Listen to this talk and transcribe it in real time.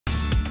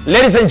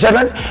Ladies and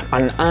gentlemen,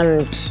 an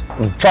aunt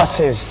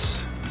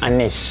versus a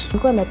niece.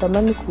 Nilikuwa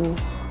natamani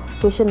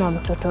kuishi na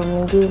mtoto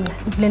mwingine.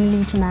 Vile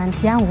niliishi na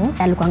aunti yangu,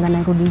 alikuwa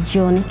anarudi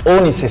jioni.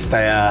 Ni sister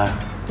ya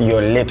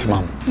your late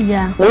mom.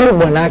 Yeah. Huyu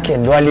bwanake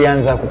ndo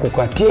alianza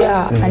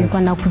kukukatia. Alikuwa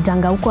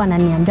anakujanga huko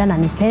ananiambia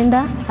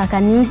ananipenda,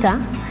 akaniita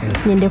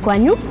niende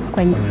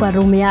kwa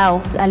room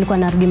yao. Alikuwa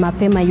anarudi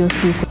mapema hiyo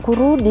siku.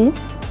 Kurudi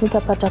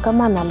nikapata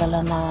kama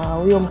analala na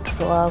huyo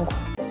mtoto wangu.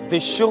 The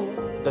show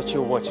that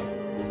you're watching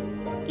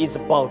is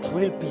about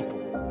real people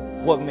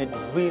who have made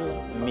real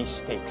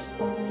mistakes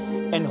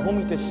and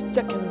whom it has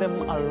taken them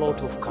a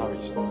lot of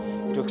courage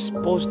to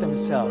expose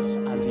themselves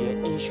and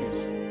their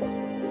issues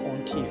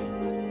on TV.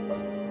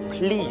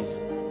 Please,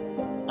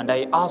 and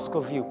I ask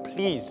of you,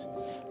 please,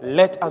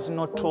 let us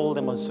not troll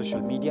them on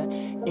social media.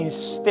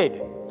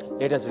 Instead,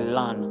 let us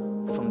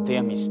learn from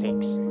their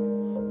mistakes.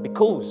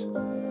 Because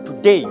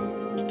today,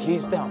 it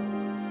is them.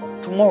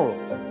 Tomorrow,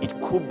 it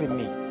could be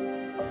me.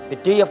 The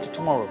day after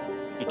tomorrow,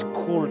 it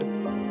could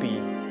be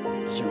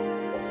you.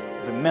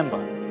 Remember,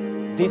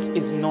 this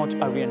is not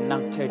a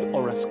reenacted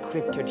or a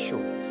scripted show.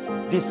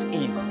 This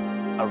is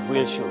a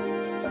real show.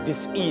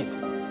 This is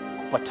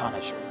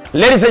kUPATANA show.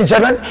 Ladies and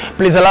gentlemen,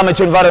 please allow me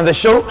to invite on the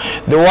show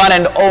the one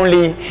and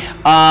only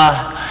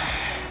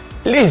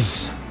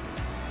Liz.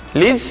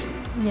 Liz?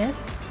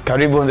 Yes.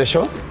 Karibu on the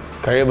show.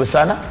 Karibu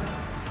sana.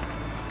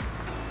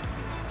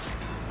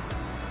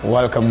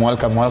 Welcome,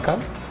 welcome, welcome.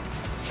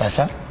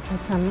 Sasa,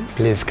 Asante.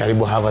 please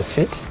karibu, have a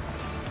seat.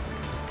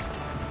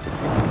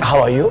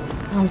 How are you?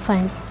 I'm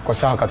fine. Kwa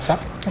sawa kabisa?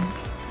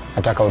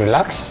 Nataka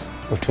urelax,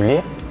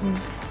 utulie.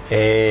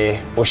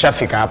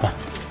 Ushafika hapa.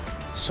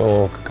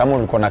 So kama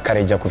ulikuwa na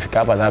courage ya kufika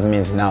hapa, that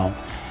means now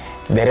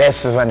the rest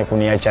sasa ni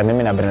kuniacha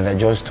mimi na Brenda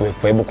Jones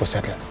tuwepo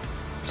kusettle.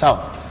 So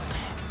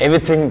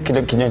everything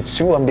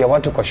kinachoambia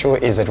watu kwa show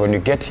is that when you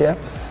get here,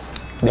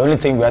 the only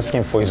thing we're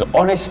asking for is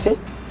honesty,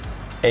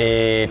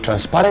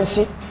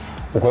 transparency,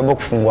 ukoebo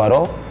kufungua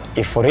roho.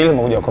 If for real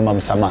umekuja kuomba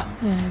msamaha,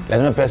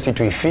 lazima pia si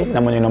tuifeel,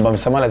 na mwenye naomba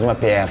msamaha lazima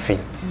pia ya feel.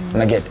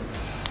 Una get?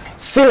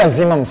 Si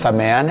lazima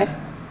msameane,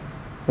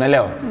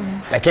 unaelewa?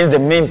 Lakini the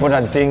main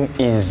important thing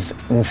is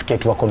mfike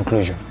to a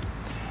conclusion.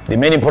 The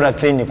main important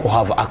thing ni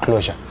have a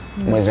closure.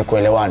 Mweze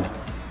kuelewana.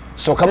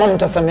 So kama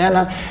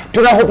mtasameana,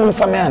 tuna hope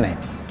msameane.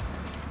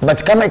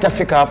 But kama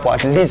itafika hapo,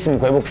 at least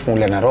mkoebo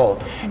kufungulia na roho,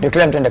 ndio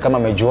kila mtu ende kama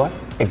amejua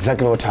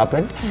exactly what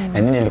happened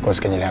na nini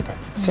ilikosekana happen.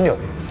 Si ndio?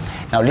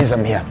 Now Liz,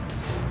 I'm here.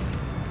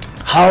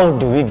 How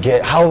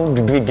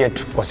did we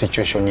get kwa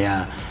situation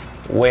ya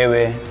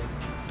wewe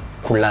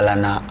kulala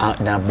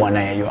na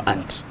bwana ya your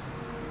aunt?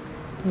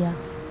 Yeah.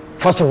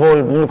 First of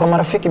all, mlikuwa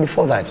marafiki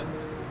before that?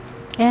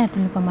 Yeah,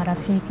 tulikuwa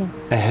marafiki.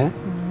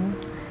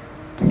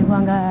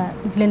 Tulikuwa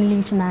vile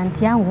niliishi na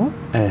aunti yangu.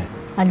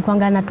 Alikuwa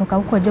anatoka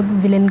huko job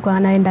vile nilikuwa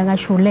naenda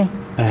shule.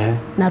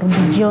 Narudi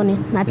jioni,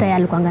 na hata yeye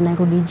alikuwa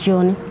anarudi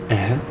jioni.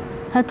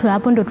 Hata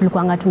hapo ndo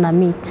tulikuwa tuna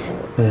meet.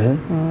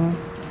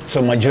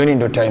 So majioni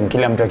ndo time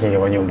kila mtu akiingia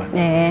kwa nyumba.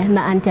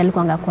 Na aunti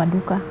alikuwa kwa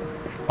duka.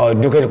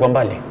 Duka ilikuwa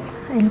mbali?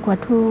 Ilikuwa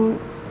tu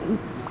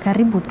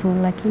karibu tu,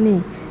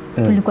 lakini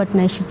tulikuwa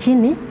tunaishi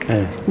chini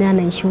na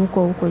anaishi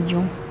huko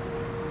juu.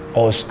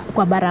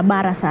 Kwa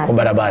barabara sasa. Kwa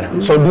barabara.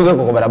 So duka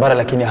kwa barabara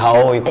lakini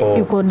hao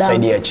iko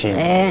side ya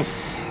chini.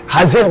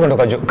 Hazina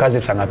kutoka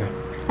kazi saa ngapi?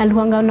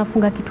 Alikuwa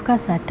anafunga kitu kama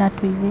saa 3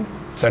 hivi.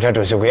 Saa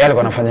 3 usiku. Yeye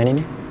alikuwa anafanya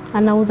nini?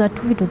 Anauza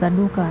tu vitu za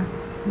duka.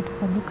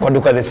 Kwa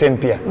duka the same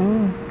pia?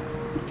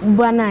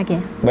 Bwanake.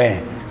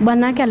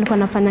 Bwanake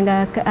alikuwa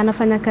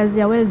anafanya kazi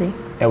ya welding.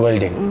 Ya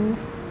welding.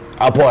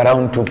 Hapo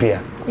around 2 pia.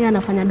 Yeye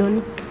anafanya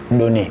doni.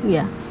 Doni.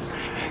 Yeah.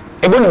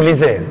 Hebu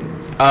niulize,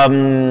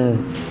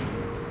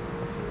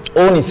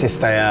 ni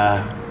sister ya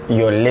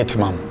your late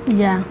mom.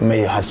 Yeah.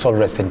 May her soul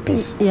rest in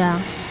peace. Yeah.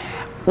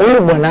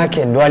 Huyu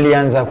bwanake ndo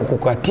alianza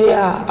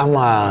kukukatia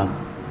ama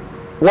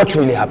what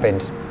really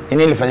happened?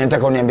 Nini ilifanya?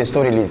 Nataka uniambie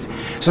story Liz.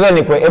 Sasa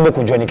ni kwa hebu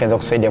kujua nikaanza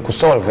kusaidia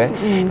kusolve,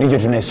 nijue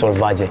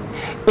tunaisolve aje.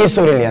 Hii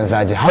story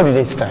ilianzaje? How did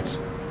it start?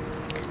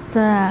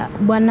 Sasa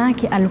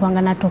bwanake alikuwa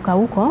anatoka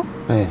huko.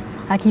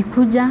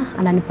 Akikuja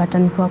ananipata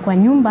nikiwa kwa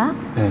nyumba.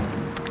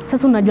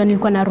 Sasa unajua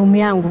nilikuwa na room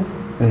yangu.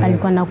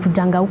 Alikuwa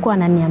anakujanga huko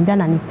ananiambia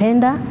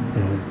ananipenda.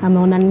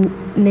 Ameona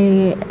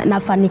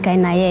nafanika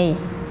na yeye.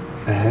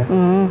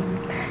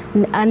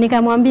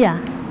 Nikamwambia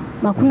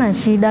hakuna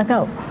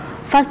shida,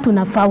 first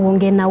unafaa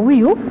uongee na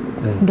huyu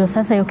ndio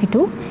sasa hiyo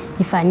kitu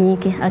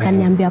ifanyike.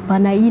 Akaniambia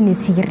hapana, hii ni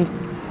siri.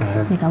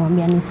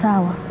 Nikamwambia ni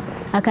sawa.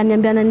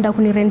 Akaniambia anaenda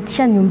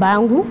kunirentisha nyumba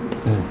yangu.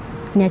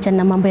 Niacha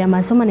na mambo ya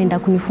masomo, naenda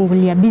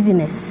kunifungulia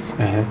business.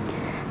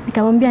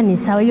 Nikamwambia ni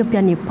sawa, hiyo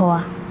pia ni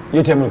poa.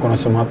 Hiyo time ulikuwa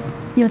unasoma hapa?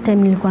 Hiyo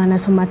time nilikuwa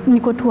nasoma,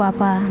 niko tu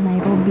hapa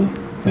Nairobi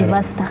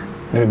University.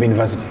 Nairobi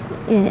University?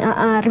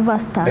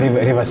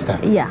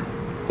 Riverside. Yeah.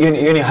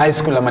 Hiyo ni high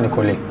school ama ni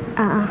college?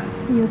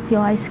 Hiyo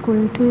sio high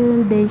school,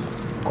 tu day.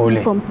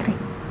 College. Form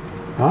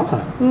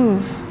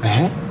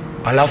 3.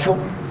 Alafu?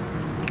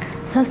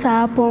 Sasa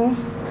hapo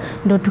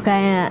ndo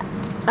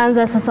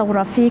tukaanza sasa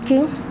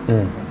urafiki.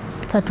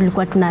 Sasa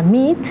tulikuwa tuna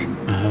meet.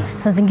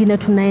 Sasa zingine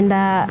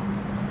tunaenda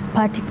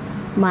party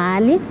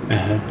mahali.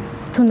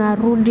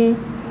 tunarudi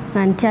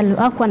na auntie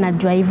hakuwa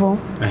anajua hivyo.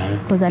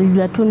 Kwa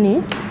alijua tu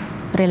ni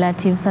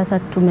relative, sasa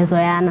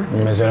tumezoeana.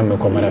 Mmezoeana,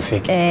 mmekuwa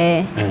marafiki.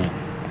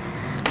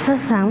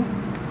 Sasa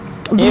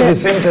hivi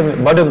same time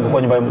bado mko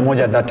kwa nyumba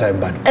moja at that time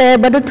bado?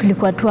 Bado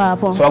tulikuwa tu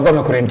hapo. So hakuwa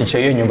amekurentisha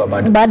hiyo nyumba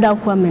bado? Bado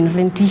hakuwa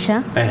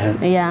amenirentisha.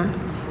 Yeah.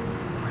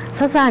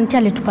 Sasa auntie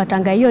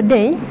alitupatanga hiyo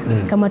day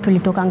kama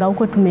tulitokanga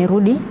huko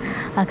tumerudi,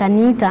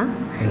 akaniita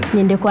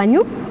niende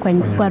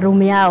kwa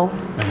room yao.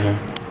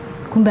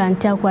 Kumbe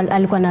auntie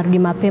alikuwa anarudi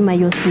mapema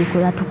hiyo siku,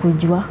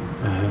 hatukujua.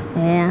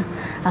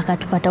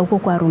 Akatupata huko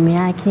kwa room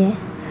yake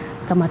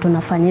kama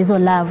tunafanya hizo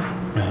love.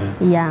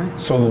 Yeah.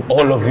 So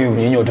all of you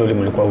nyinyi wote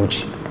mlikuwa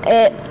uchi?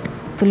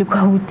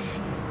 Tulikuwa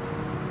uchi.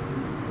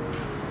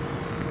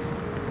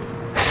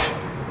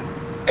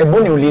 Ebu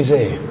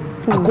niulize,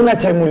 hakuna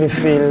time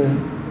ulifeel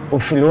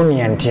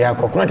ufiluni auntie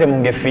yako? Hakuna time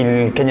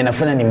ungefeel Kenya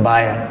nafanya ni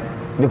mbaya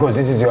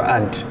because this is your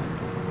aunt?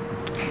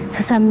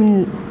 Sasa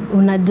mimi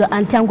unajua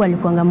auntie yangu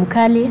alikuwa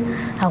mkali,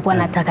 hakuwa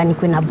anataka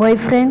nikuwe na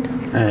boyfriend.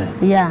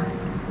 Yeah.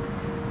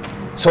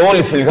 So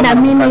only feel kama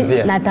na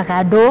mimi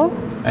nataka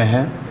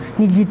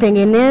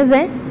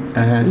nijitengeneze.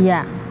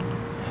 Yeah.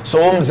 So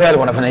mzee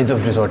alikuwa anafanya hizo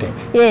vitu zote?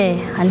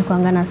 Alikuwa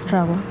ngana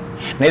struggle.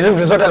 Na hizo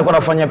vitu zote alikuwa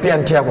anafanya pia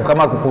auntie yako,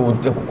 kama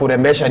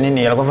kukurembesha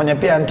nini, alikuwa anafanya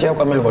pia auntie yako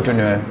kama ilikuwa tu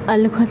ni wewe?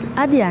 Alikuwa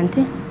hadi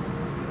auntie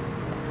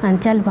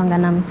alikuwa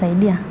ngana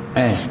msaidia.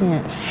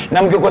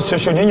 Na mkiwa kwa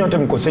situation nyinyi wote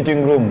mko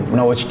sitting room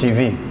una watch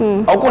TV.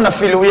 Hauko una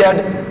feel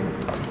weird?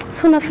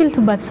 So una feel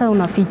tu, but sasa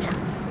unaficha.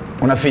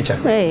 Unaficha?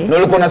 Na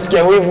ulikuwa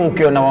unasikia wivu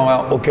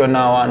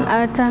ukiona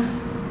hata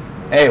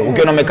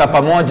ukiona meka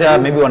pamoja,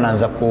 maybe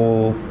wanaanza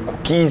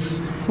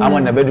kiss ama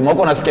na bedroom,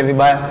 wako unasikia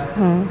vibaya?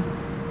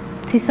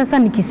 Si sasa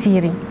ni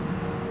kisiri.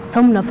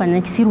 Sasa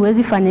mnafanya kisiri,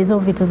 huwezi fanya hizo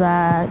vitu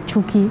za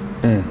chuki.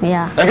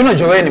 Lakini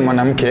unajua wewe ni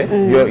mwanamke,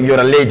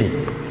 you're a lady.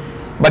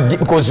 But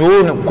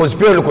because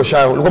pia ulikuwa shy,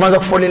 ulikuwa umeanza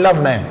kufall in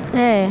love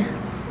naye.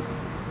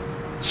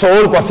 So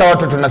ulikuwa sawa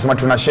tu, tunasema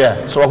tuna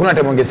share. So hakuna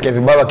time ungesikia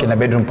vibaya kina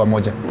bedroom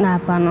pamoja?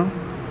 Hapana.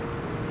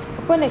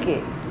 Foneke.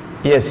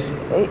 Yes.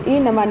 Hii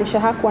inamaanisha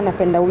hakuwa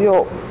anapenda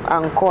huyo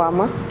anko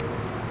ama?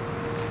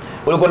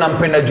 Ulikuwa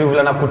unampenda juu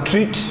vile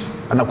anakutreat,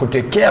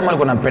 anakutekea, ama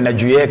ulikuwa unampenda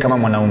juu yeye kama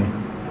mwanaume?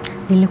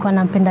 Nilikuwa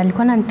nampenda,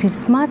 alikuwa ananitreat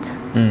smart.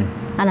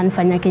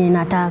 Ananifanyia kenye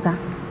nataka.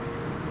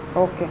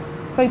 Okay.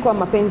 So ilikuwa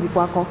mapenzi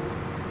kwako?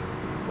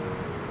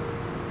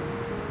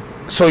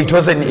 So it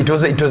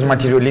was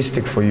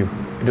materialistic for you.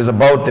 It was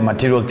about the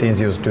material things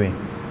he was doing.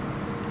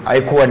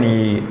 Haikuwa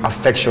ni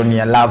affection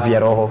ya love ya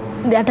roho?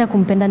 Hata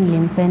kumpenda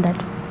nilimpenda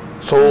tu.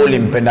 So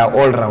ulimpenda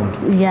all round?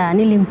 Yeah,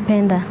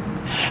 nilimpenda.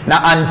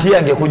 Na auntie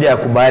angekuja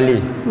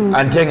akubali,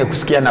 auntie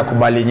angekusikia na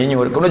kubali nyinyi.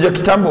 Unajua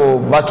kitambo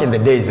back in the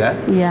days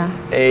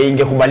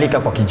ingekubalika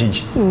kwa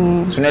kijiji.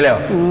 Unaelewa?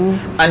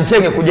 Auntie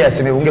angekuja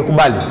aseme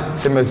ungekubali.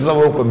 Sema sasa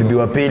wewe uko bibi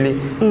wa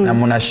pili na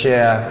mna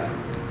share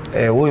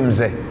huyu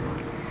mzee.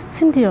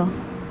 Si ndio?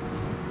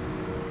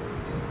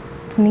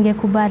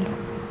 Ningekubali.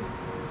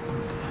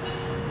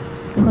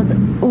 Because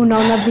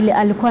unaona vile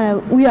alikuwa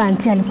huyo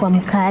auntie alikuwa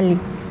mkali.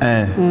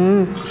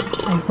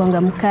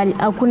 Alikuwa mkali.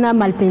 Hakuna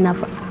mahali penye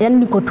yani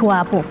niko tu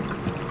hapo.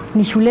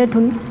 Ni shule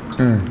tu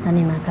na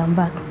nina come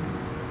back.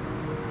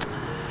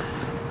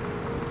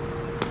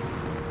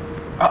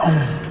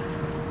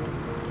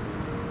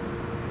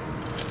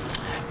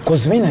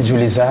 Cause mimi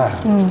najiuliza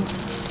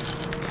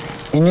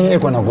nini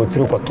nilikuwa na go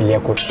through kwa akili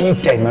yako hii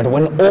time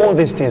when all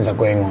these things are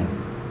going on.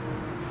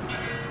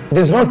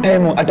 There's no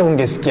time hata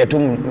ungesikia tu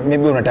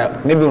maybe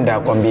unataka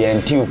kuambia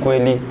auntie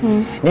ukweli.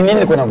 Nini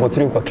nilikuwa na go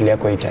through kwa akili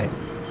yako hii time?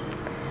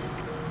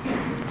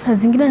 Saa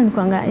zingine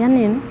nilikuwa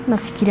yani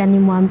nafikiria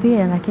nimwambie,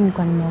 lakini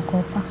nilikuwa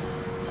nimeogopa.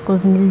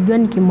 Because nilijua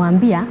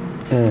nikimwambia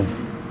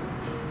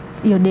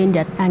hiyo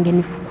day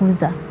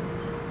angenifukuza.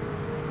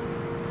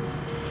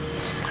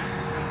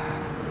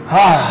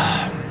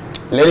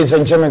 Ladies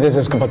and gentlemen, this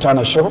is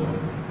kUPATANA show.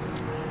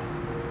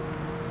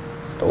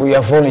 We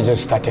have only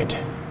just started.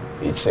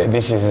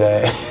 This is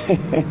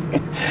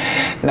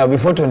now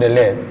before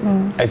tuendelee,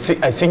 I think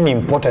it's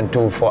important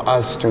too for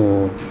us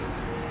to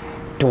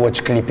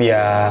watch clip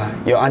ya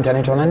your aunt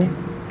anaitwa nani?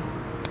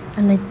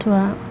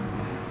 Anaitwa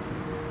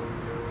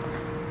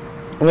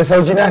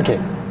umesahau jina yake?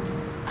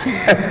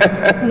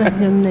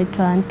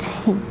 Anaitwa auntie.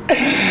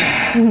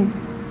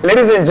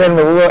 Ladies and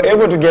gentlemen, we were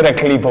able to get a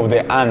clip of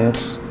the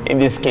aunt in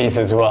this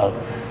case as well.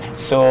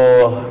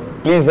 So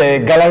please,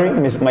 gallery,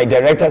 my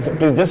directors,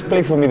 please just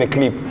play for me the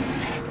clip.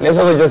 Let's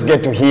also just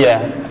get to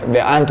hear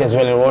the aunt as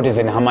well and what is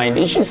in her mind.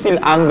 Is she still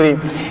angry?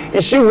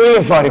 Is she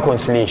willing for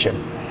reconciliation?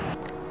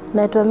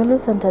 Naitwa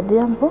Millicent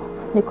Adhiambo,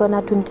 niko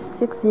na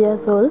 26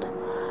 years old,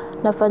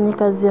 nafanya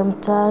kazi ya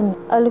mtaani.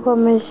 Alikuwa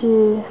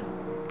ameishi,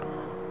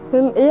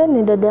 yeye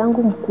ni dada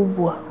yangu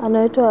mkubwa,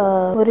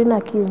 anaitwa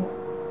Orina Kinyi.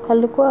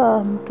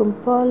 Alikuwa mtu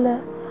mpole,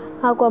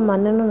 hakuwa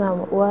maneno na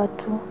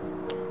watu.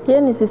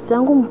 Yeye ni sister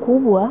yangu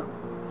mkubwa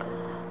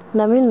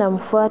na mimi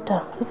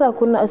namfuata. Sasa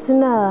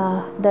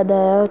sina dada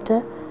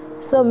yote.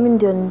 So mimi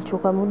ndio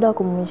nilichukua muda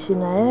kumuishi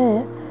na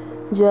yeye.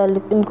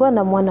 Nilikuwa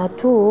na mwana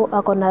tu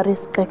ako na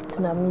respect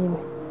na mimi.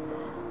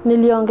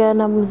 Niliongea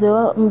na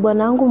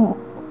bwanangu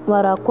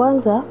mara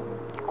kwanza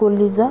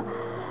kuuliza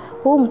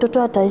huu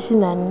mtoto ataishi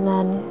na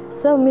nani.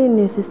 Sasa mimi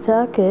ni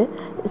sister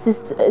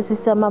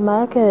mama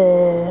yake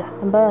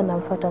ambaye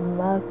anamfuata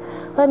mama yake.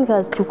 Sasa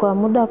nikachukua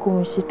muda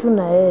kumshitu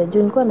na yeye. Juu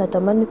nilikuwa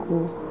natamani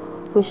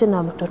kuishi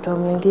na mtoto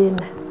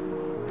mwingine.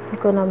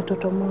 Niko na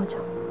mtoto mmoja.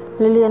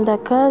 Nilienda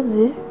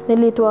kazi,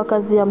 nilitoa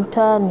kazi ya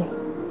mtaani.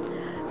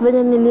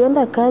 Venye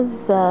nilienda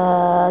kazi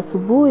za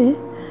asubuhi,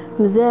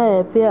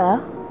 mzee pia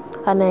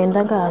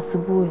anaendanga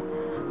asubuhi.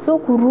 So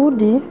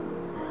kurudi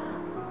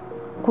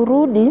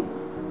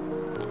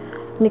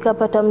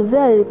nikapata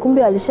mzee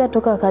kumbe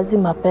alishatoka kazi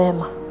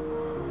mapema.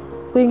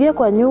 Kuingia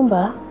kwa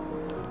nyumba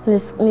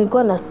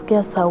nilikuwa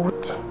nasikia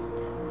sauti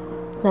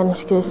na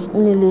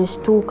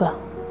nilishtuka.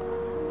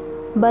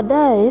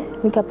 Baadaye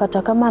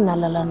nikapata kama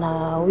analala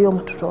na huyo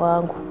mtoto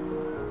wangu.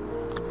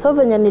 So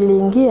venye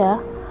niliingia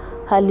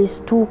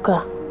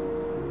alishtuka.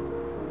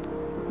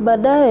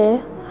 Baadaye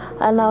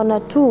anaona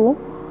tu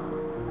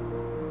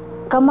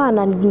kama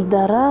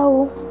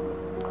ananidharau.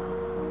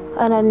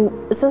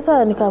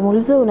 Sasa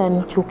nikamuuliza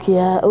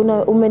unanichukia,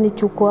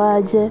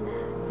 umenichukuaje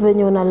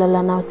venye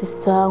unalala na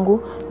sister yangu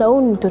na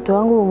huyu mtoto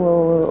wangu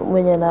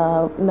mwenye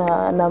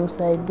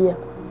namsaidia.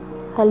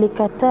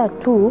 Alikataa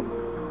tu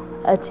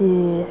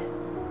ati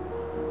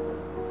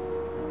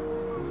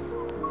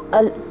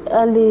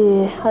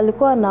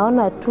alikuwa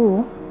anaona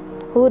tu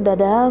huyu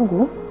dada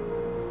yangu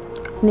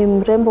ni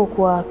mrembo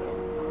kwake.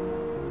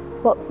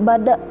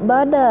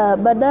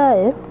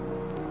 Baadaye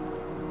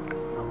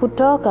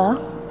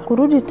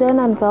kurudi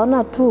tena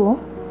nikaona tu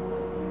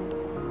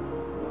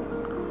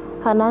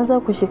anaanza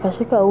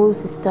kushikashika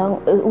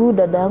huyu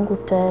dada yangu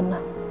tena.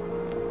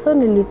 So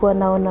nilikuwa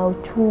naona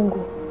uchungu.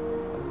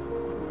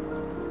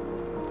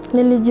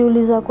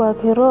 Nilijiuliza kwa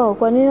kiroho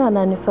kwa nini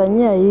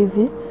ananifanyia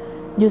hivi?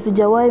 Juu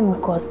sijawahi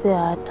mkosea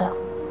hata.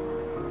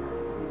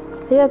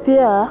 Yeye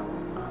pia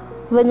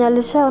venye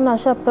alishaona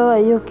ashapewa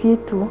hiyo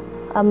kitu,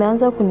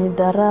 ameanza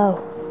kunidharau.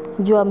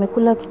 Juu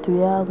amekula kitu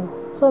yangu.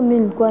 So mimi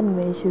nilikuwa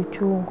nimeishi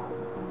uchungu.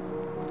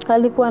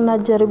 Alikuwa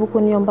anajaribu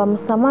kuniomba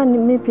msamaha,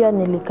 mimi pia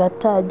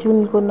nilikataa. Juu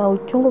niko na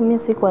uchungu, mimi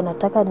sikuwa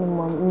nataka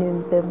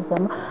nimpe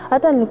msamaha.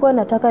 Hata nilikuwa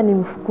nataka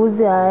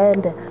nimfukuze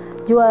aende.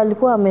 Juu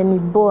alikuwa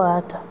ameniboa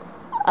hata.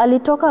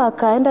 Alitoka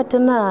akaenda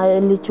tena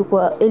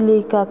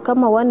ilika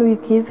kama 1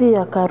 week hivi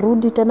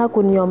akarudi tena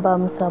kuniomba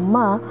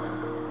msamaha.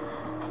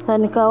 Na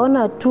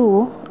nikaona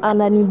tu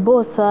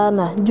ananibo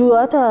sana. Juu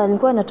hata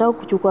nilikuwa nataka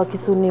kuchukua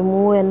kisu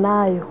nimuue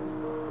nayo.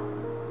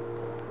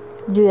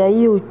 Juu ya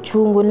hii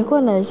uchungu,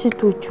 nilikuwa naishi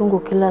tu uchungu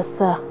kila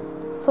saa.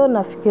 So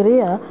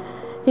nafikiria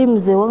huyu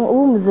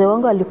mzee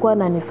wangu alikuwa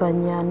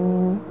ananifanyia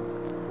nini?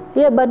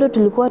 Yeye bado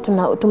tulikuwa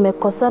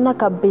tumekosana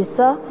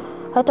kabisa.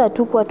 Hata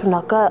tukua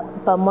tunakaa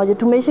pamoja.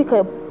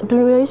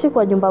 Tumeishi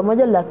kwa nyumba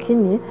moja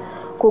lakini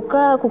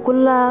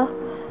kukula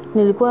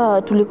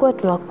tulikuwa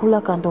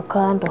tunakula kando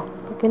kando.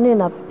 Lakini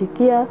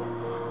napikia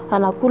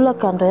anakula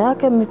kando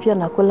yake, mimi pia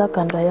nakula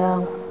kando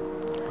yangu.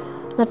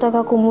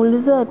 Nataka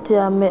kumuuliza ati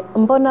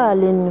mbona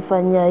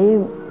alinifanyia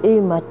hii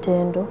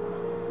matendo?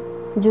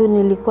 Juu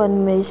nilikuwa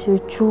nimeishi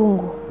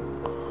uchungu.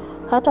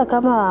 Hata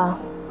kama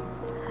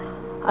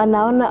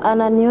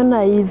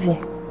ananiona hivi,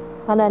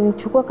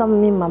 ananichukua kama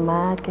mimi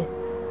mama yake.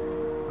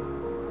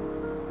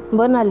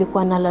 Mbona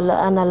alikuwa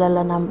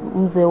analala na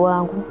mzee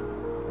wangu?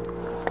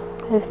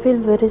 I feel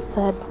very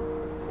sad.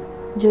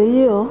 Juu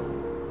hiyo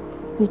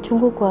ni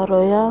chungu kwa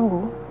roho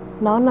yangu.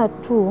 Naona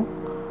tu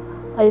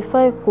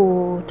haifai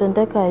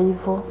kutendeka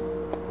hivyo.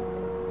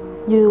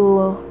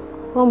 Juu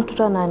huyo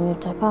mtoto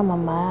ananitaka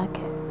mama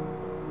yake.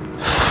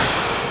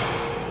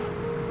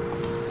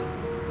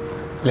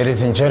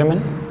 Ladies and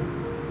gentlemen,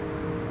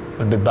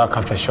 we'll be back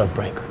after a short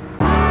break.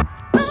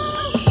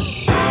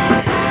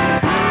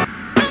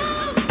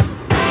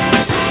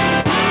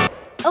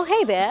 Oh,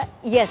 hey there.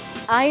 Yes,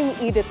 I'm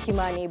Edith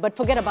Kimani, but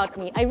forget about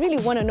me. I really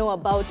want to know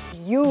about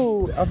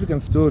you. The African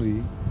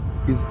story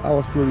is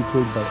our story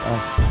told by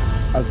us,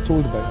 as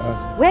told by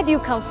us. Where do you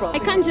come from? I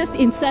can't just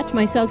insert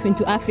myself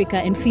into Africa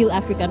and feel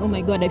African. Oh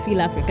my God, I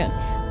feel African.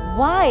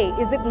 Why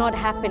is it not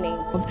happening?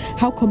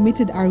 How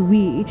committed are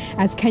we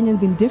as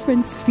Kenyans in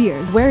different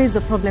spheres? Where is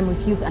the problem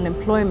with youth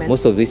unemployment?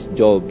 Most of these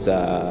jobs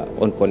are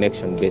on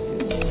connection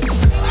basis.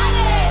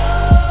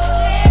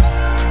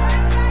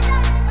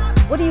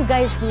 What do you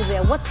guys do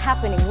there? What's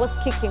happening? What's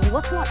kicking?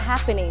 What's not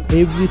happening?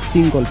 Every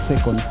single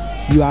second,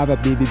 you have a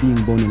baby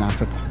being born in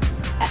Africa.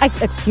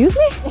 Excuse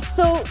me?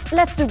 So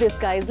let's do this,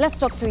 guys. Let's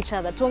talk to each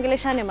other.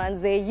 Tuongeleshane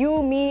manze,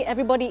 you, me,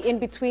 everybody in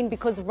between,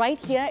 because right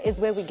here is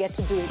where we get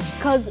to do it.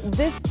 Because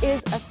this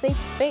is a safe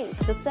space,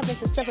 the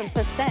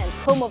 77%,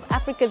 home of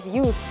Africa's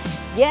youth.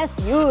 Yes,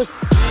 youth.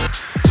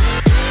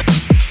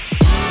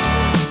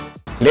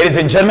 Ladies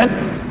and gentlemen,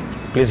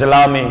 please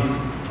allow me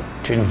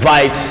to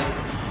invite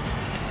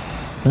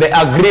the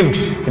aggrieved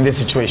in this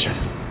situation.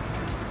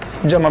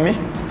 Mami,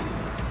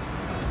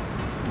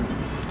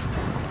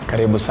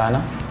 karibu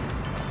sana.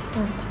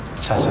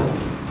 Sasa.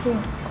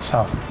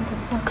 Sawa.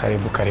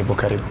 Karibu.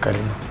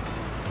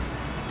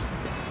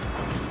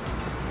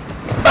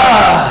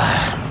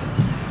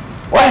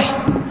 We.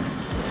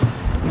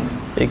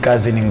 Hii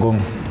kazi ni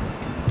ngumu.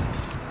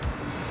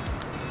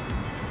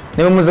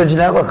 Nimemuuliza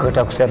jina yako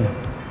akakataa kusema.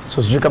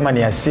 So sijui kama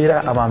ni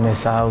hasira ama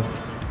amesahau.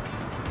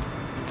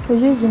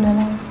 Hujui jina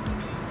langu?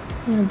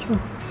 Najua.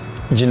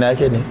 Jina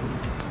yake ni?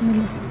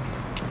 Millicent.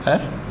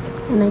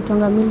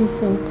 Anaitwa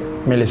Millicent.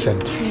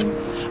 Millicent.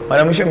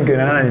 Mara mwisho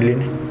mkionana ni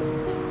lini?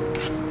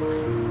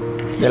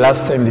 The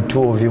last time the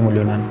two of you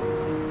mlionana?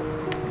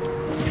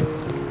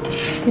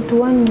 Kitu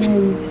 1 year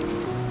hivi.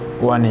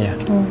 1 year.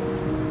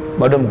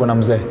 Bado mko na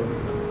mzee?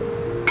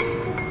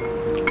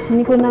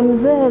 Niko na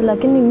mzee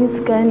lakini mimi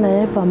sikae na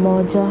yeye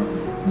pamoja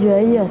juu ya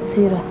hii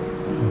hasira.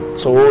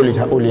 So wewe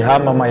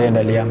ulihama ama yeye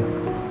ndiye alihama?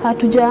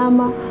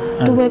 Hatujahama,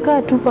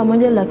 tumekaa tu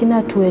pamoja lakini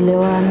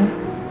hatuelewani.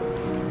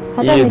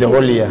 Hata hii the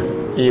whole year,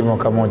 hii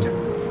mwaka moja.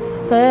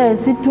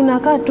 Si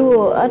tunakaa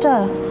tu,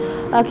 hata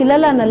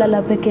akilala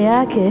analala peke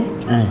yake.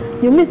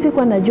 Mimi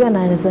sikuwa najua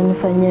anaweza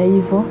nifanyia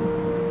hivyo.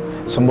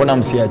 So mbona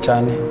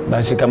msiachane?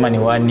 Basi kama ni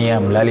 1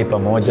 year mlali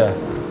pamoja,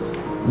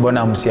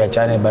 mbona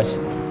msiachane basi?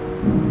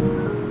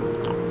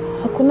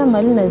 Hakuna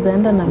mali naweza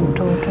enda na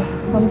mtoto.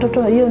 Kwa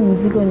mtoto hiyo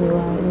mzigo ni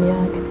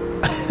yake.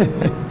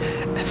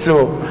 So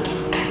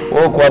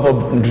wewe uko hapo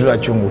mtoto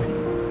achungwe?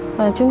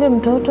 Achunge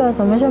mtoto,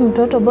 asomeshe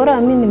mtoto,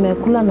 bora mimi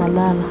nimekula na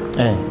lala.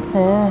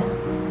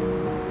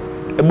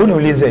 Hebu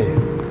niulize,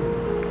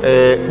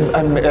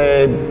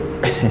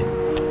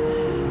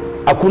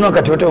 hakuna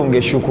wakati wote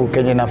ungeshuku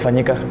Kenya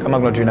inafanyika kama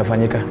kuna kitu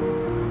inafanyika?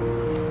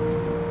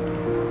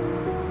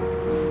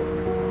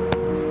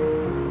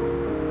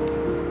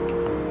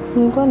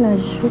 Nilikuwa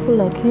nashuku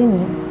lakini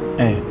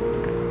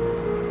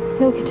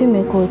hiyo kitu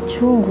imekuwa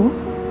chungu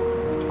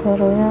kwa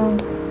roho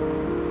yangu.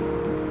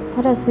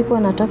 Hata sikuwa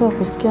nataka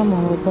kusikia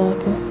mambo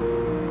zake.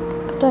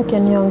 Hata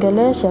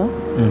akiniongelesha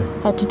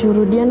ati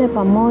turudiane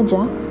pamoja,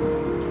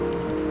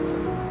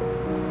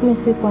 mimi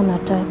sikuwa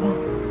nataka.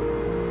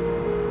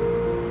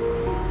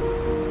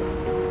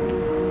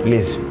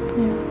 Liz,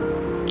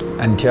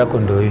 anti yako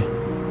ndio hii.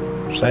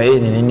 Sasa hii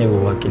ni nini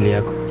uwakili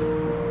yako?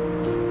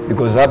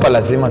 Because hapa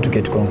lazima to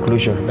get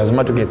conclusion,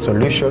 lazima to get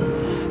solution,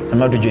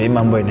 lazima tujue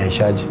mambo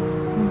inaishaje.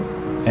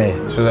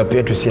 So that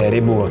pia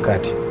tusiharibu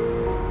wakati.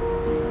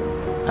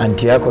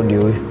 Anti yako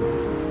ndio huyu.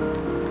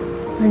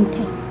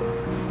 Anti,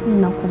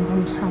 ninakuomba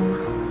msamaha.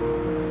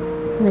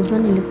 Najua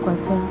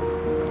nilikosea.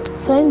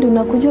 Sasa ndio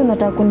unakuja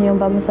unataka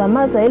kuniomba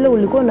msamaha, sasa ile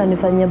ulikuwa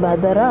unanifanyia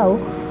badharau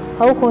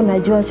au uko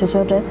unajua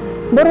chochote.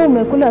 Bora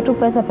umekula tu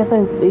pesa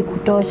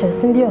ikutosha,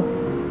 si ndio?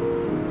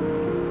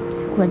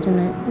 Kwa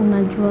jana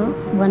unajua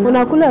bwana.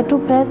 Unakula tu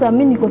pesa,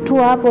 mimi niko tu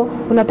hapo,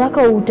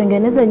 unataka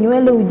utengeneze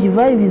nywele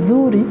ujivai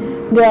vizuri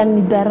ndio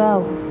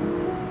nidharau.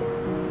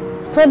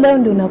 So leo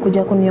ndio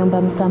unakuja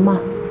kuniomba msamaha.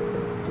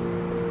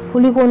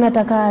 Ulikuwa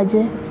unataka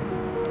aje?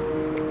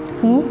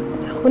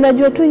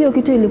 Unajua tu hiyo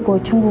kitu ilikuwa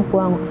chungu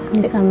kwangu.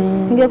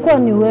 Nisamehe. Ingekuwa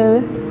ni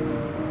wewe,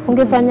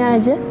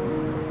 ungefanyaje?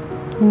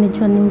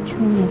 Nimejua ni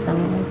uchungu,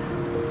 nisamehe.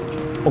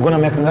 Uko na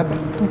miaka ngapi?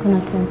 Niko na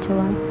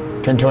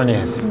 21. 21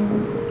 years.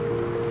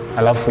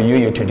 Alafu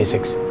you're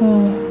 26.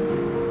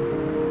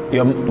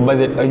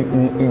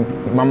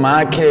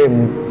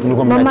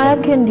 Mama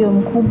yake ndio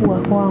mkubwa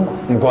kwangu.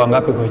 Mko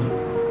wangapi kwenye?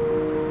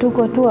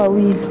 Tuko tu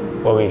wawili.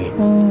 Wawili.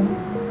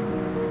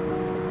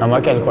 Mama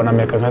yake alikuwa na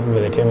miaka ngapi by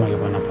the time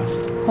alikuwa na pasi?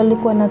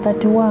 Alikuwa na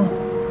 31.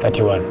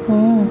 31.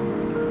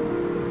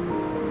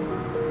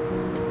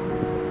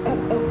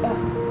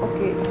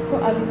 Okay, so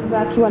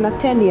alizaa akiwa na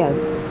 10 years.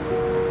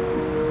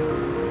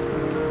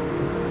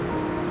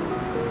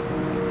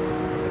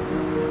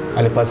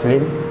 Alipasi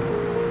lini?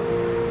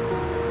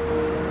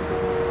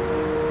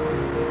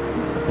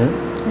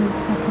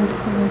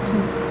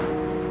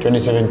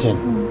 2017.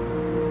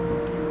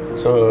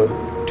 So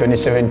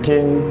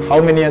 2017,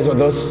 how many years were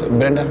those,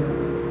 Brenda?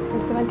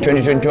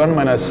 2021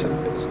 minus?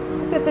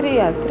 Say 3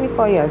 years,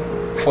 4 years.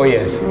 4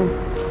 years.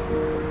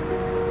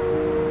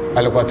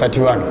 Alikuwa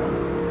 31.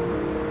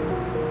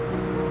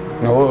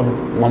 Na huyo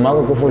mama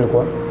yako kufa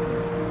ulikuwa?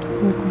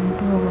 Nilikuwa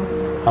mdogo.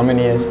 How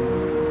many years?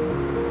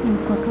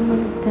 Nilikuwa kama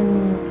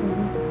 10 years.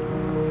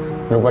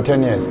 Ulikuwa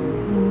 10 years?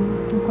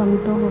 Nilikuwa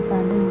mdogo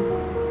bado.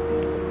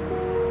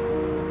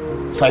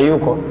 Sasa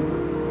yuko?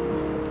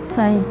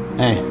 Sasa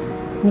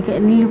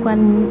nilikuwa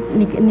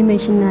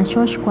nimeishi na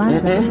shosh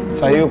kwanza.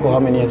 Sasa yuko how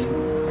many years?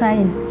 Sasa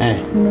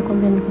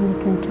nimekwambia niko na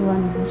 21.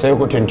 Sasa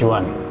yuko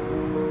 21.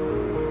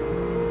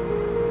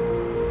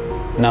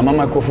 Na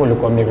mama kufa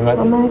ulikuwa miaka ngapi?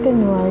 Mama yake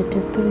ni wa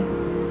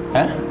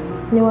 83.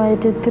 Ni wa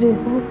 83,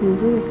 sasa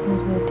sijui kwa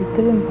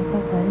 83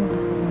 mpaka sasa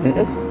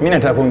hivi. Mimi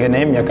nataka kuongea na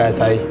yeye miaka ya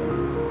sasa.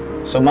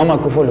 So mama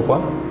kufa ulikuwa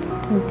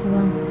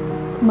 21.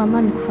 Mama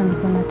alikufa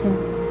nikiwa na 10.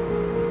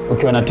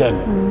 Ukiwa na 10?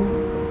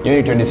 Hiyo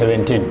ni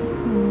 2017.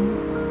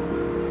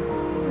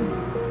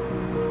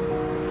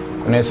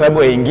 Kuna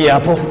hesabu yaingie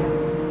hapo?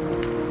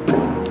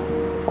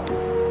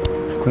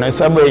 Kuna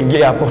hesabu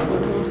yaingie hapo?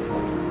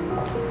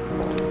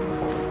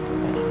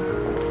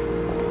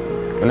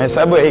 Kuna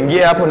hesabu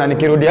yaingie hapo, na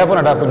nikirudi hapo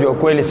nataka kujua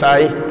kweli saa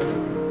hii.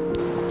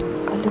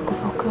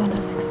 Alikufa kwa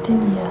na 16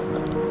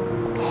 years.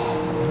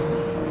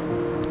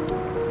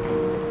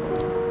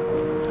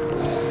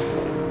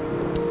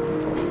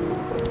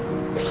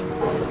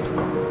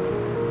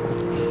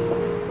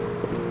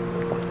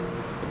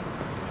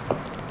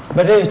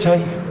 Baadaye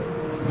chai.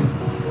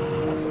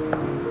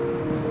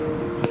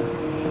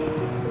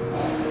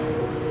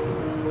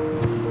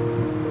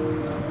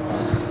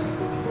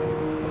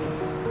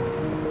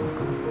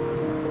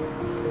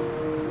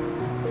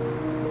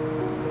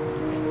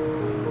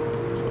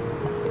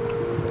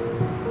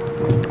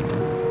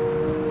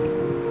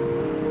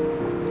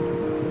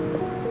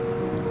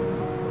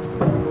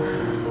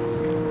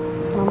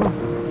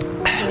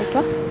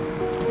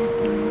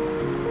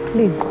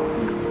 Liz.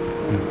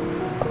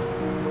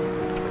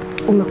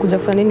 Umekuja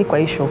kufanya nini kwa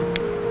hii show?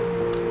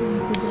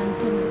 Nimekuja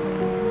Antoni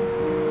sana.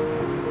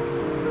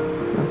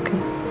 Okay.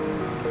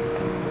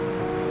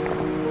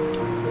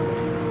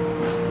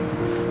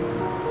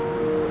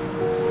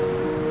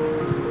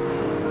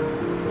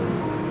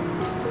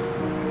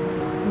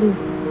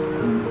 Liz.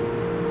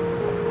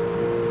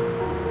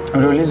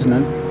 Ndio Liz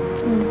nani?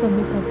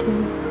 Elizabeth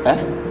Atieno.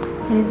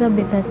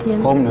 Elizabeth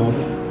Atieno. Home ni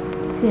wapi?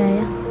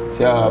 Siaya.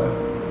 Siaya wapi?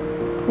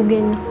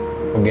 Ugenya.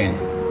 Ugenya.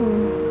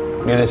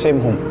 Ni the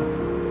same home?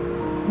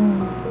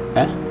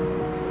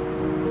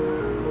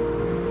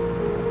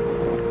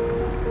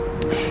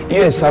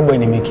 Hiyo hesabu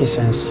ni make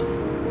sense.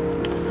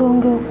 So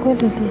ongea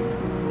kweli Liz.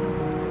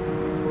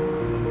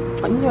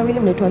 Nyinyi wawili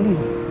mnaitwa Liz?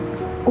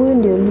 Huyu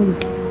ndio Liz.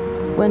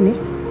 Wewe ni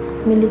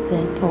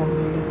Millicent.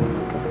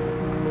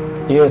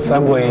 Hiyo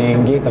hesabu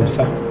haingii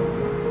kabisa.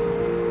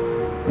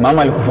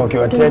 Mama alikufa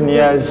akiwa 10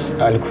 years,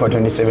 alikufa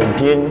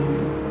 2017.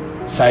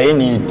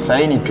 Saini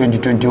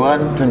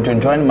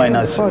 2021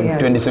 minus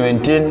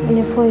 2017.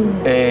 Ni 4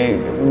 years.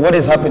 What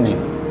is happening?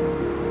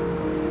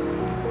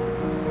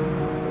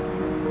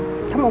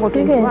 Kama uko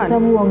Piga 21.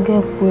 hesabu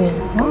ongea kweli.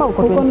 Kama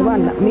uko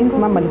 21 means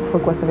mama alikufa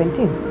kwa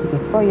 17.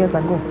 It's 4 years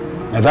ago.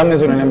 Nadhani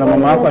hizo unaniambia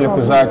mama yako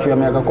alikuzaa akiwa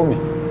miaka 10.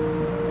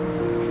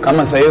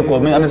 Kama sasa yuko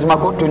amesema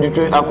ako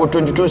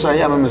 22 sasa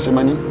yeye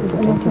amesema nini?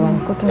 Amesema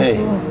ako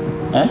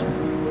 21.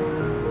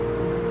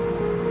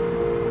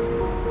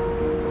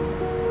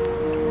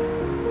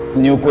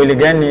 Ni ukweli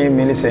gani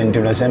Millicent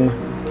unasema?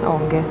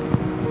 Ongea.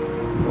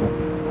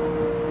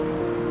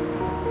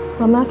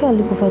 Mama yake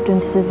alikufa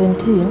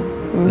 2017.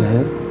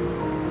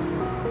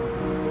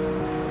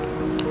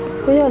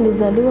 Huyo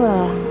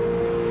alizaliwa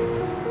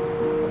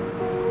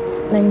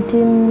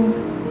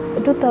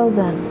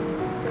 2000.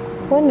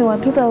 Wewe ni wa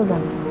 2000?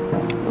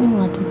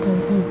 Mimi wa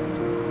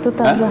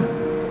 2000.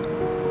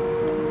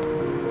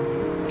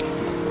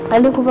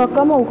 Alikufa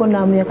kama uko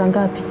na miaka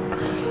ngapi?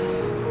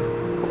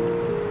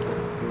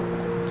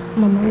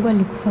 Mama yangu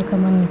alikufa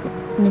kama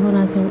niko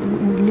na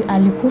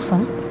alikufa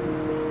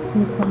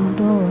niko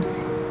mdogo.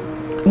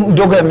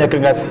 Mdogo ya miaka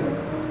ngapi?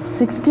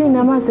 16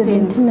 ama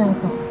 17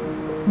 hapo.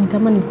 Ni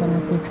kama niko na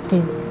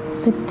 16.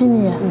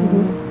 16 years.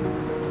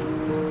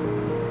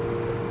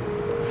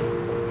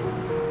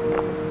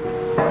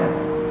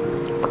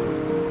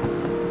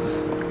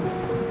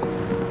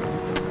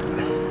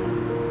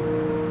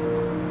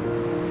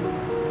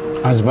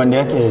 Husband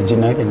yake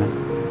jina yake nani?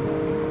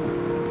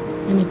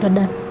 Anaitwa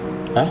Dan.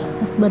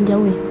 Husband ya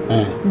huyu?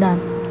 Dan.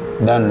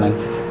 Dan nani?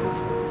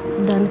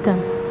 Duncan.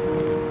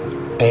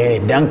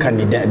 Duncan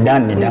ni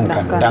Dan ni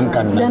Duncan.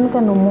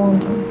 Duncan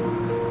Omondi.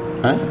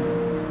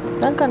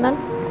 Duncan nani?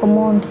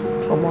 Omondi.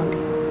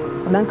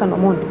 Duncan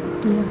Omondi.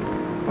 Yeah.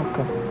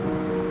 Okay.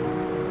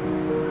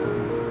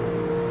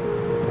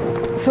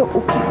 So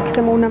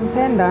ukisema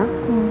unampenda,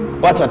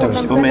 wacha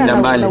hata umeenda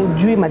mbali.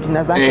 Hujui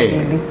majina zake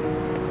hivi.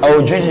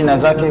 Au jiji jina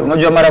zake.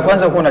 Unajua mara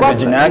kwanza uko unajua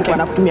jina yake.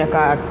 Anakutumia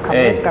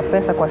ka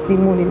pesa kwa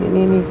simu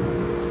nini.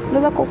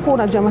 Unaweza kuwa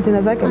unajua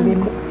majina zake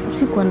mbili.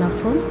 Sikuwa na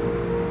phone.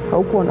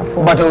 Haukuwa na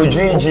phone. But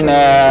hujui jina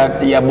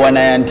ya bwana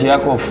ya aunti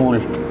yako full.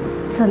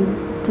 Sana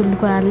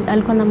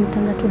alikuwa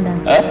anamtanga tu Dan.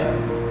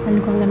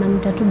 Alikuwa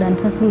anamtanga tu Dan.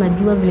 Sasa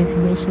unajua vile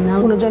sibaishi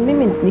nao. Unajua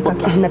mimi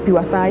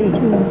nikakidnapiwa saa hii.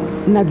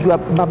 Najua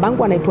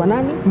babangu anaitwa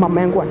nani,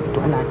 mama yangu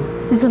anaitwa nani.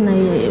 Hizo na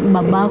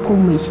babako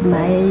umeishi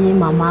na yeye,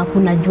 mamako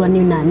najua ni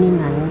nani.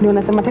 Ndio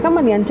nasema hata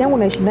kama ni aunti yangu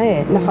naishi na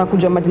yeye, nafaa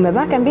kujua majina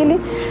zake mbili,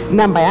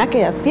 namba yake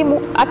ya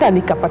simu, hata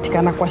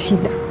nikapatikana kwa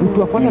shida.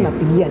 Mtu wa kwanza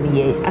napigia ni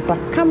yeye, hata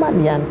kama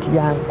ni aunti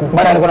yangu.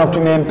 Bado alikuwa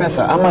anakutumia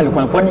M-Pesa ama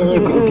alikuwa kwani yeye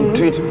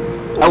ukitreat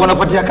au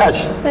unapatia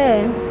cash?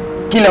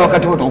 Kila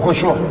wakati wote uko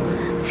sure?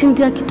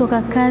 Sinti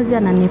akitoka kazi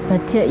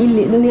ananipatia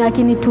ili ni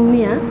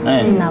akinitumia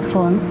sina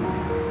phone.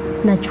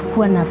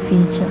 Nachukua na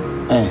feature.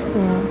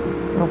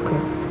 Okay.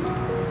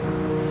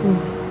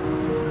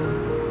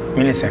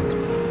 Millicent.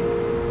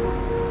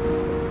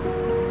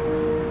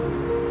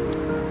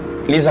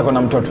 Liza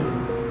kuna mtoto?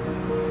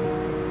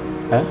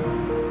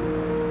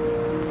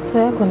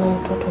 Sasa kuna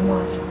mtoto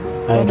mmoja.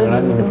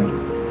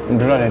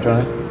 Mtoto anaitwa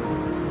nani?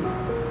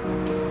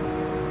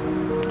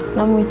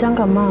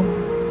 Namuitanga mama.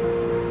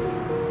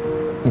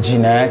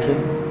 Jina yake?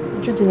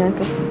 Jina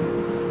yake.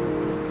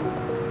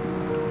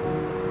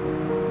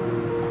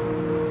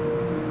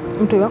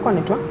 Mtu wako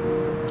anaitwa?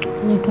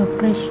 Anaitwa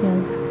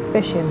Precious.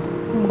 Patience.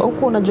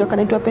 Huko unajua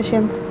kanaitwa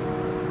Patience?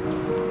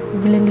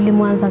 Vile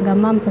nilimwanzanga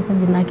mam, sasa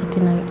jina yake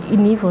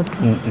ni hivyo tu.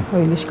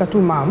 Ilishika tu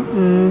mam.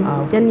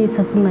 Yaani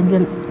sasa unajua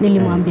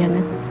nilimwambianga.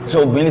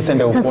 So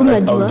Millicent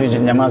au jiji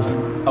nyamaza.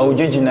 Au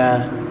jiji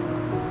na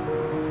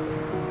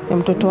ya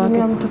mtoto wake.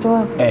 Ya mtoto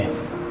wake.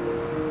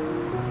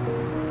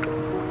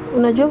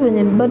 Unajua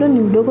venye bado ni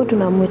mdogo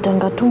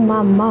tunamwitanga tu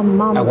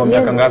mama. Ako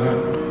miaka ngapi?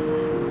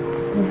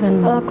 7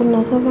 months.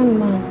 Kuna 7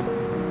 months.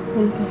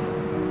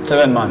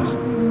 7 months.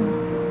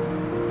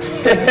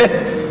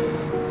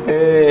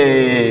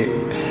 Hey.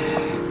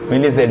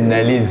 Millicent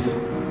and Liz.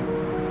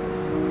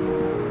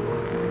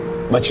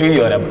 But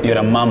you're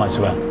a mom as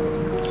well.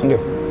 Sindio?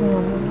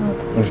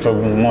 Mtoto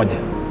mmoja.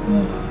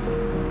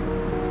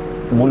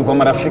 Mulikuwa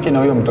marafiki na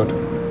huyo mtoto?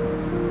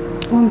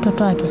 Huyo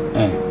mtoto wake?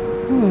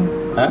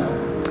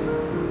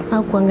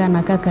 Hakuanga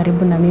anakaa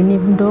karibu na mimi, ni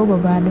mdogo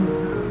bado.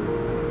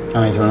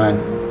 Anaitwa nani?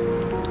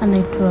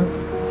 Anaitwa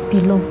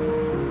Pilo.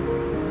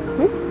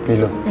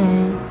 Pilo?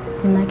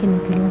 Jina yake ni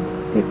Pilo.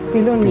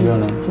 Pilo ni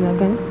jina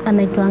gani?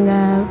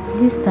 Anaitwanga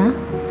Lista,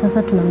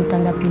 sasa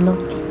tunamtanga Pilo.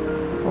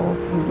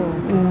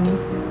 Pilo.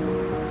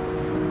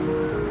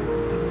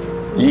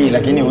 Hii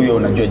lakini huyo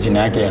unajua jina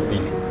yake ya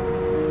pili?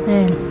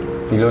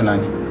 Pilo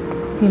nani?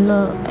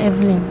 Pilo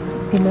Evelyn.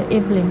 Pilo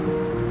Evelyn.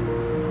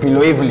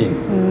 Pilo Evelyn?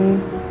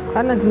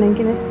 Ana jina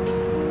lingine?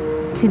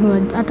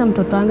 Hata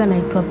mtoto wangu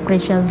anaitwa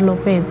Precious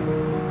Lopez.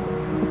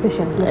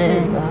 Precious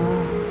Lopez.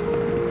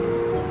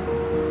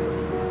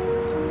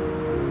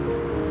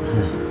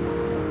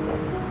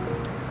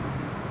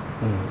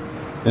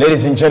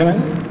 Ladies and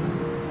gentlemen,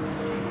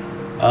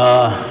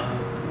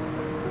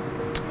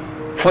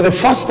 for the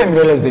first time,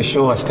 realize the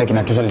show has taken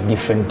a totally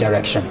different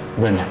direction,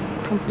 Brenda.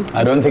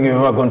 I don't think we've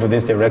ever gone to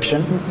this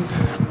direction.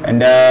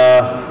 And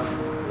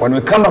when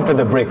we come after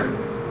the break,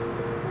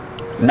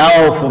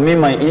 now for me,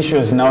 my issue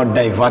is now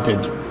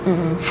diverted.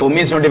 For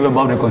me, it's not even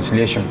about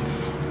reconciliation.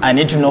 I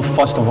need to know,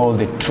 first of all,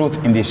 the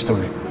truth in this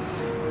story.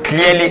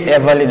 Clearly,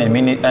 Evelyn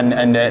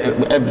and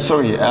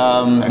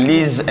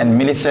Liz and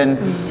Millicent,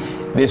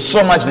 there's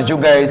so much that you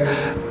guys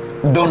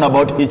don't know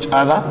about each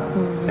other.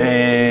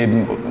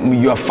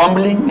 You are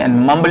fumbling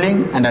and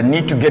mumbling, and I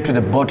need to get to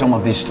the bottom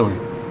of this story.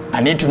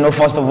 I need to know,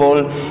 first of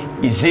all,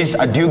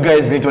 do you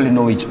guys literally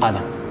know each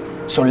other?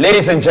 So,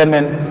 ladies and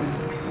gentlemen,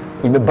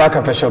 we'll be back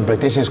after a short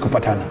break. This is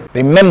kUPATANA.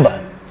 Remember,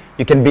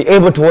 you can be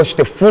able to watch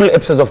the full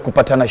episodes of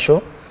kUPATANA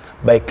show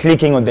by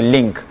clicking on the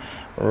link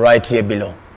right here below.